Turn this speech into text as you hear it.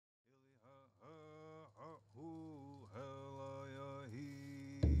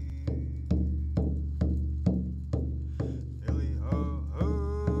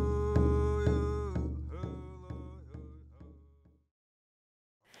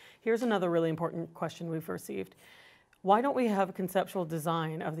Here's another really important question we've received. Why don't we have a conceptual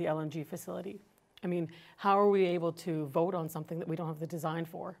design of the LNG facility? I mean, how are we able to vote on something that we don't have the design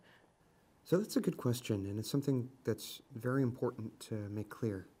for? So that's a good question, and it's something that's very important to make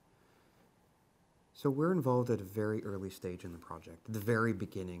clear. So we're involved at a very early stage in the project. The very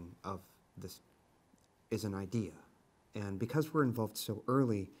beginning of this is an idea. And because we're involved so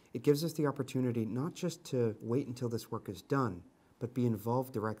early, it gives us the opportunity not just to wait until this work is done, but be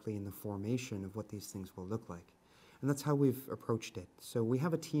involved directly in the formation of what these things will look like. And that's how we've approached it. So we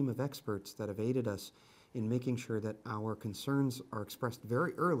have a team of experts that have aided us in making sure that our concerns are expressed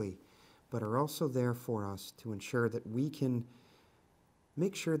very early, but are also there for us to ensure that we can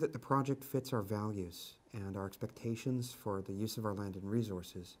make sure that the project fits our values and our expectations for the use of our land and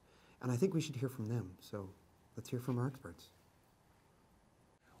resources. And I think we should hear from them. So let's hear from our experts.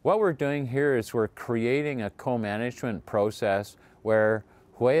 What we're doing here is we're creating a co-management process where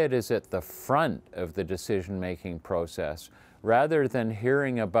Hwayet is at the front of the decision-making process. Rather than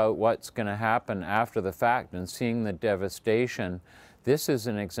hearing about what's going to happen after the fact and seeing the devastation, this is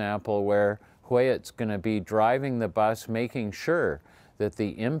an example where Hwayet's going to be driving the bus, making sure that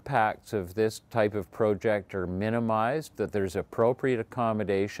the impacts of this type of project are minimized, that there's appropriate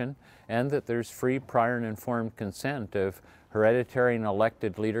accommodation, and that there's free, prior, and informed consent of hereditary and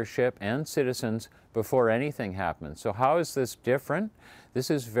elected leadership and citizens before anything happens. So how is this different? This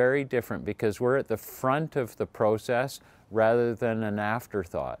is very different because we're at the front of the process rather than an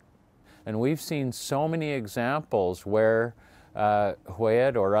afterthought. And we've seen so many examples where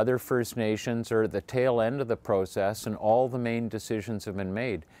Hwayet or other First Nations are at the tail end of the process and all the main decisions have been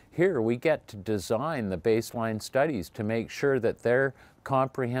made. Here we get to design the baseline studies to make sure that they're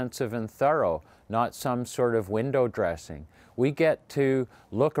comprehensive and thorough, not some sort of window dressing. We get to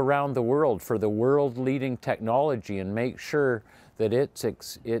look around the world for the world-leading technology and make sure that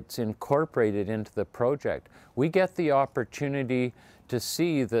it's incorporated into the project. We get the opportunity to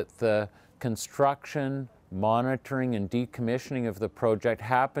see that the construction, monitoring, and decommissioning of the project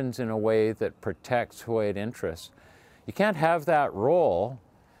happens in a way that protects Hwayet interests. You can't have that role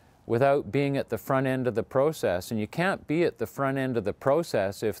without being at the front end of the process, and you can't be at the front end of the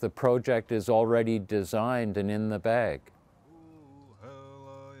process if the project is already designed and in the bag.